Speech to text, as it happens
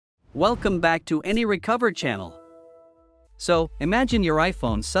Welcome back to AnyRecover channel. So, imagine your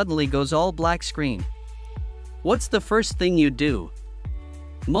iPhone suddenly goes all black screen. What's the first thing you do?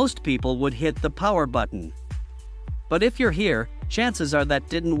 Most people would hit the power button. But if you're here, chances are that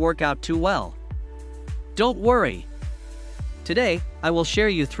didn't work out too well. Don't worry. Today, I will share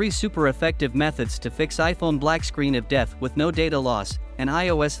you 3 super effective methods to fix iPhone black screen of death with no data loss and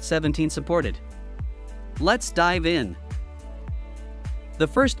iOS 17 supported. Let's dive in. The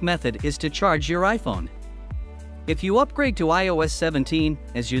first method is to charge your iPhone. If you upgrade to iOS 17,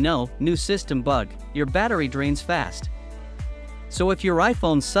 as you know, new system bug, your battery drains fast. So if your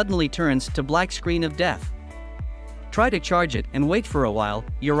iPhone suddenly turns to black screen of death, try to charge it and wait for a while,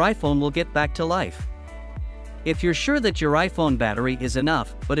 your iPhone will get back to life. If you're sure that your iPhone battery is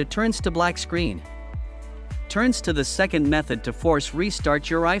enough but it turns to black screen, turns to the second method to force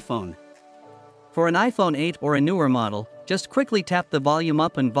restart your iPhone. For an iPhone 8 or a newer model, just quickly tap the volume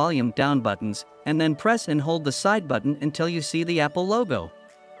up and volume down buttons, and then press and hold the side button until you see the Apple logo.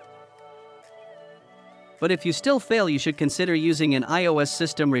 But if you still fail, you should consider using an iOS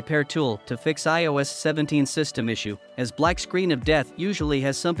system repair tool to fix iOS 17 system issue, as black screen of death usually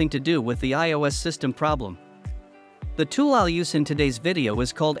has something to do with the iOS system problem. The tool I'll use in today's video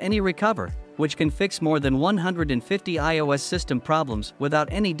is called AnyRecover, which can fix more than 150 iOS system problems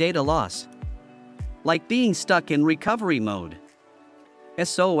without any data loss. Like being stuck in recovery mode,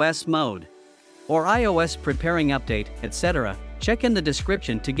 SOS mode, or iOS preparing update, etc. Check in the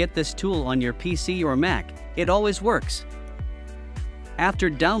description to get this tool on your PC or Mac, it always works.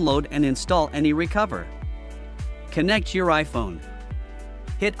 After download and install AnyRecover, connect your iPhone.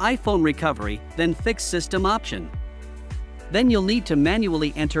 Hit iPhone recovery, then fix system option. Then you'll need to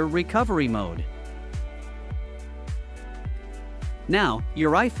manually enter recovery mode. Now,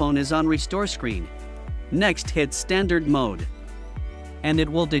 your iPhone is on restore screen. Next, hit standard mode, and it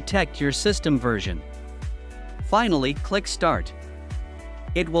will detect your system version. Finally, click start.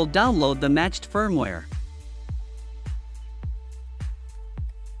 It will download the matched firmware.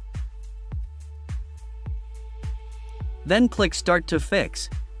 Then click start to fix.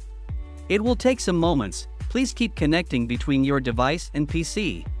 It will take some moments. Please keep connecting between your device and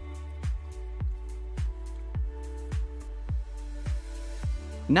PC.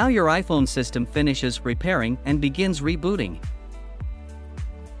 Now your iPhone system finishes repairing and begins rebooting.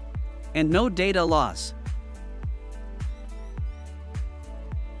 And no data loss.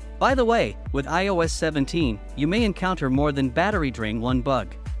 By the way, with iOS 17, you may encounter more than battery drain one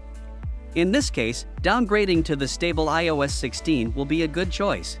bug. In this case, downgrading to the stable iOS 16 will be a good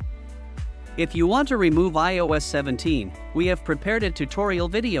choice. If you want to remove iOS 17, we have prepared a tutorial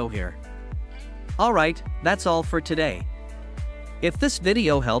video here. Alright, that's all for today. If this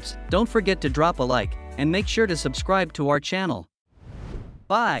video helps, don't forget to drop a like, and make sure to subscribe to our channel.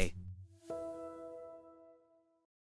 Bye!